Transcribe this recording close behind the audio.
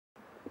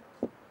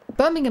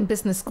Birmingham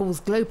Business School's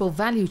Global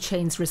Value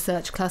Chains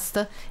Research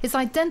Cluster is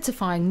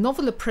identifying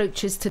novel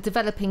approaches to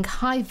developing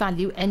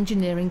high-value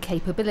engineering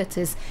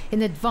capabilities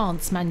in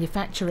advanced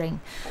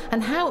manufacturing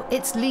and how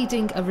it's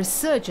leading a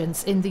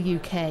resurgence in the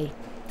UK.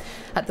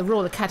 At the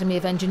Royal Academy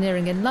of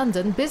Engineering in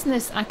London,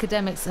 business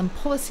academics and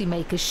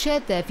policymakers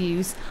shared their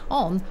views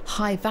on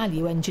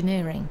high-value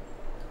engineering.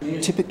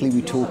 Typically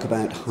we talk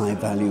about high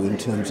value in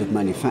terms of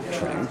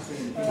manufacturing,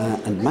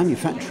 and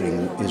manufacturing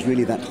is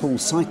really that whole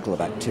cycle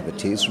of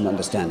activities from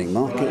understanding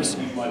markets,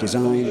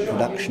 design,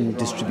 production,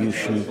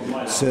 distribution,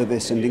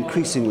 service and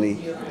increasingly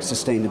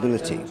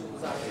sustainability.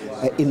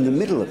 In the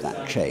middle of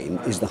that chain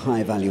is the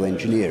high value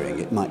engineering.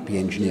 It might be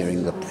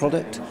engineering the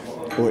product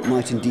or it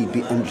might indeed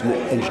be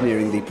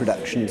engineering the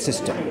production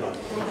system.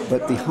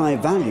 But the high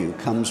value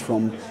comes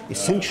from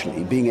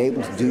essentially being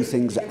able to do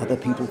things that other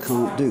people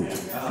can't do.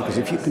 Because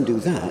if you can do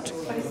that,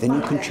 then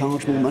you can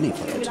charge more money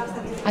for it.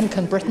 And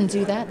can Britain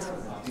do that?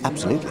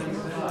 Absolutely.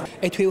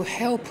 It will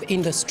help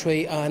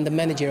industry and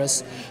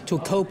managers to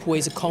cope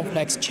with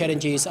complex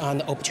challenges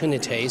and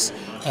opportunities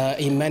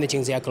in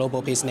managing their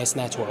global business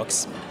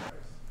networks.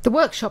 The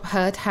workshop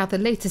heard how the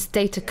latest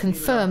data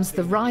confirms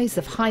the rise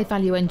of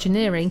high-value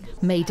engineering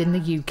made in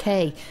the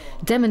UK,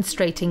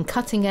 demonstrating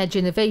cutting-edge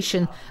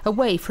innovation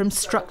away from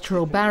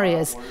structural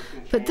barriers.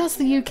 But does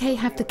the UK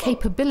have the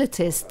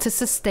capabilities to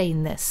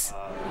sustain this?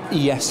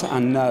 Yes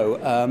and no.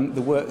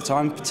 The work that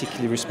I'm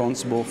particularly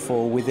responsible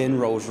for within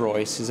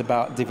Rolls-Royce is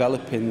about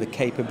developing the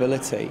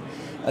capability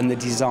and the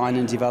design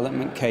and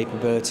development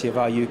capability of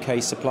our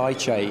UK supply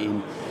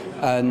chain.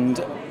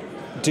 And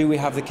do we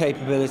have the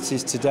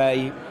capabilities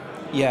today?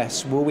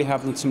 Yes. Will we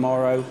have them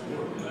tomorrow?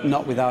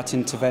 Not without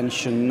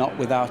intervention, not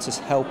without us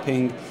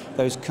helping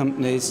those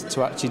companies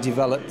to actually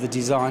develop the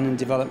design and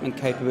development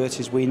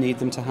capabilities we need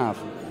them to have.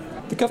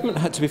 The government,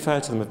 had to be fair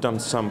to them, have done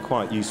some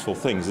quite useful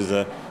things.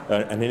 There's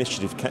an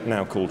initiative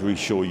now called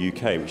Reshore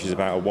UK, which is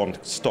about a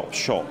one-stop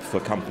shop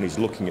for companies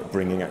looking at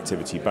bringing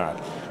activity back.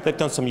 They've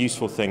done some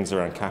useful things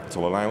around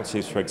capital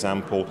allowances, for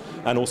example,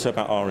 and also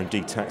about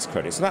R&D tax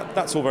credits. So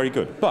that's all very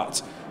good.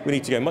 But we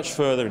need to go much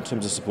further in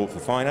terms of support for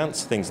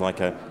finance, things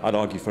like, I'd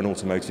argue, for an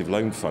automotive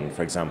loan fund,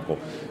 for example.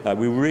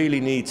 We really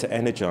need to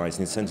energise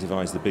and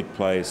incentivise the big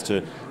players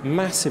to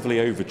massively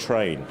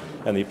overtrain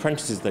and the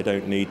apprentices they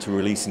don't need to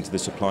release into the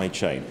supply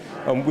chain.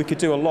 We could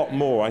do a lot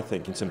more, I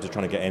think, in terms of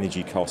trying to get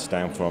energy costs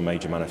down for our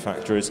major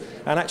manufacturers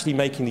and actually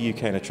making the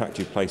UK an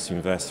attractive place to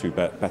invest through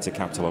better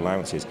capital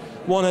allowances.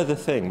 One other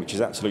thing, which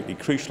is absolutely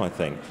crucial, I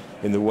think,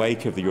 in the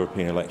wake of the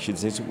European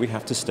elections, is we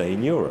have to stay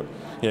in Europe.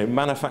 You know,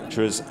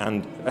 manufacturers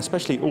and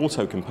especially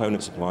auto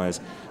component suppliers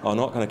are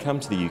not going to come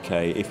to the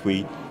UK if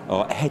we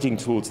are heading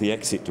towards the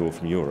exit door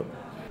from Europe.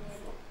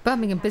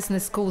 Birmingham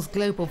Business School's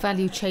Global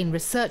Value Chain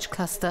Research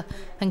Cluster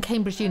and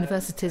Cambridge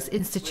University's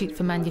Institute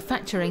for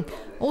Manufacturing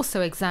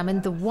also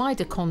examined the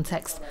wider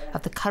context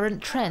of the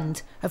current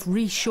trend of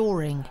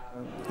reshoring.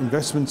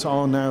 Investments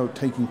are now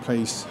taking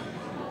place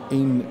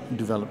in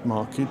developed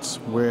markets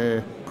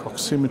where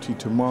proximity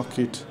to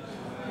market,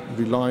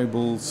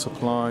 reliable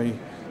supply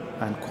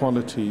and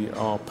quality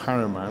are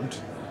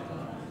paramount.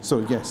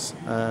 So yes,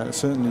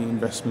 certainly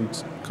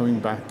investment coming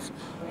back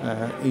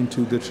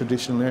into the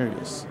traditional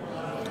areas.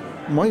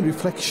 My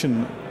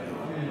reflection,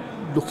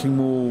 looking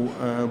more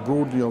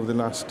broadly over the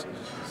last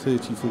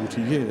 30,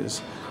 40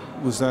 years,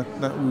 was that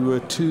we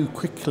were too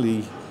quick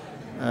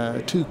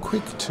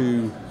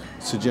to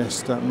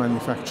suggest that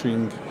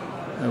manufacturing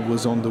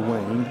was on the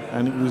wane,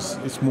 and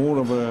it's more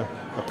of a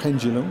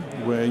pendulum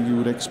where you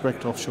would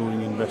expect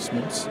offshoring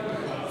investments,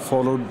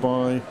 followed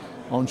by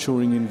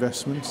onshoring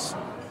investments,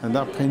 and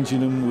that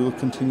pendulum will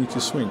continue to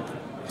swing.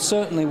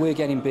 Certainly we're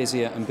getting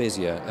busier and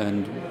busier,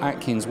 and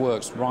Atkins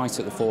works right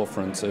at the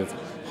forefront of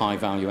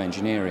high-value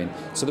engineering,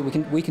 so that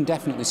we can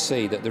definitely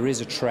see that there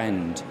is a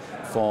trend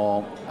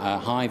for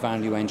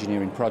high-value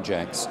engineering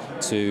projects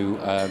to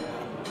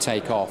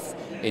take off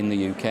in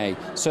the UK.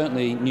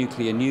 Certainly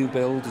nuclear new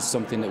build is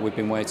something that we've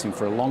been waiting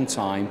for a long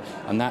time,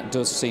 and that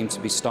does seem to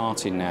be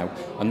starting now,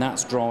 and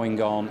that's drawing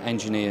on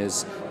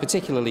engineers,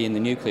 particularly in the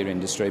nuclear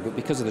industry, but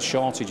because of the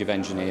shortage of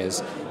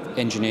engineers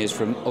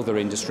from other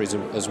industries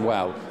as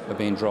well are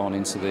being drawn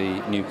into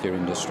the nuclear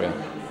industry.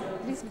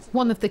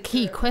 One of the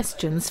key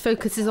questions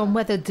focuses on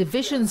whether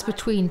divisions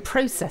between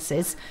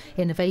processes,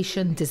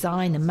 innovation,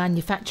 design and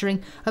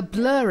manufacturing are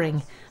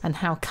blurring, and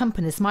how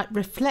companies might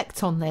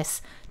reflect on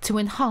this to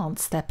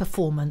enhance their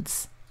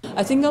performance.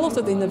 I think a lot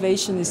of the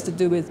innovation is to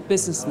do with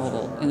business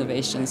model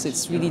innovations.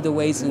 It's really the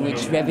ways in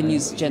which revenue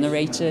is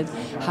generated,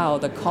 how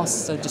the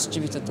costs are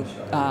distributed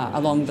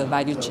along the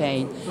value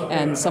chain,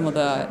 and some of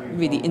the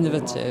really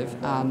innovative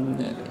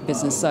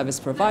business service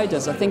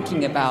providers are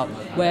thinking about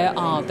where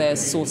are their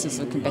sources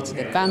of competitive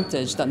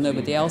advantage that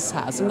nobody else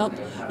has. And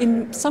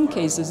in some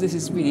cases, this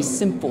is really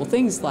simple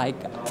things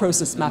like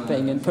process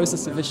mapping and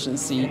process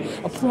efficiency,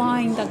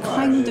 applying the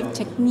kind of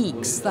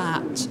techniques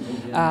that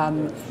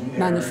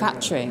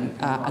manufacturing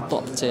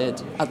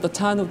adopted at the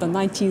turn of the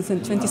 19th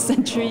and 20th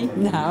century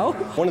now.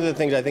 One of the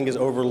things I think is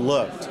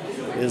overlooked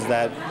is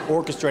that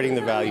orchestrating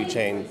the value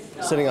chain,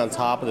 sitting on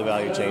top of the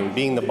value chain,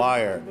 being the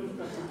buyer,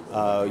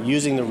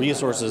 using the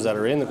resources that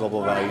are in the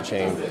global value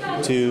chain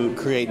to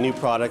create new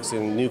products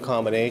and new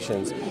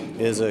combinations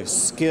is a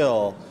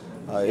skill,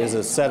 is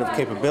a set of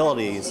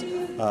capabilities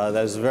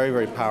that is very,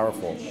 very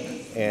powerful.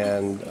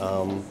 And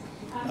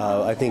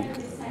I think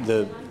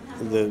the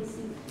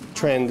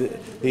trend,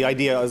 the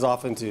idea is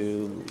often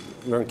to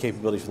learn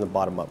capability from the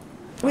bottom up.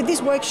 With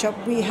this workshop,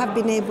 we have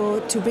been able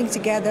to bring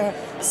together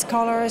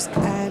scholars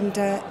and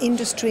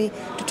industry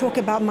to talk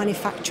about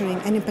manufacturing,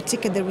 and in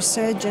particular the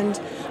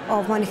resurgence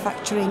of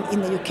manufacturing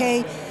in the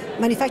UK.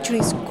 Manufacturing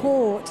is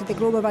core to the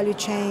global value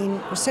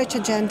chain research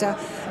agenda,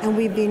 and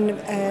we've been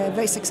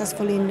very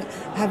successful in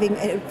having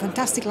a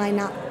fantastic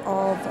lineup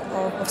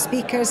of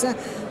speakers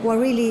who are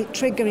really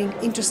triggering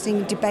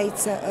interesting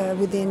debates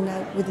within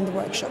the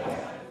workshop.